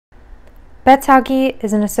Beth Tauke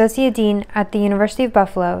is an Associate Dean at the University of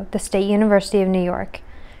Buffalo, the State University of New York.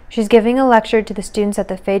 She's giving a lecture to the students at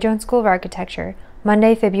the Fay Jones School of Architecture,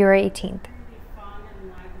 Monday, February 18th.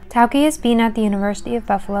 Tauke has been at the University of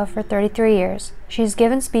Buffalo for 33 years. She has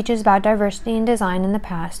given speeches about diversity in design in the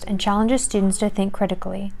past and challenges students to think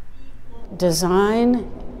critically.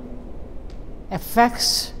 Design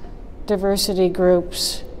affects diversity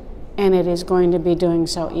groups, and it is going to be doing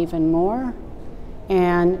so even more.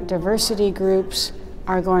 And diversity groups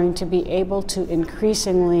are going to be able to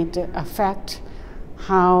increasingly affect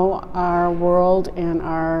how our world and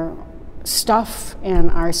our stuff and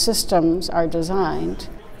our systems are designed.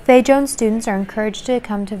 Fay Jones students are encouraged to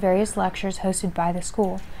come to various lectures hosted by the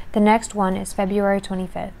school. The next one is February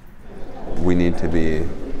 25th. We need to be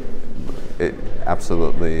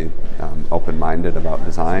absolutely open-minded about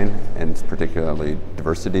design, and particularly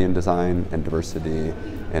diversity in design and diversity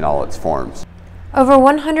in all its forms. Over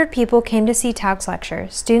 100 people came to see Tauke's lecture,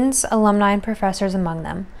 students, alumni, and professors among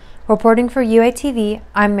them. Reporting for UATV,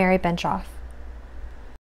 I'm Mary Benshoff.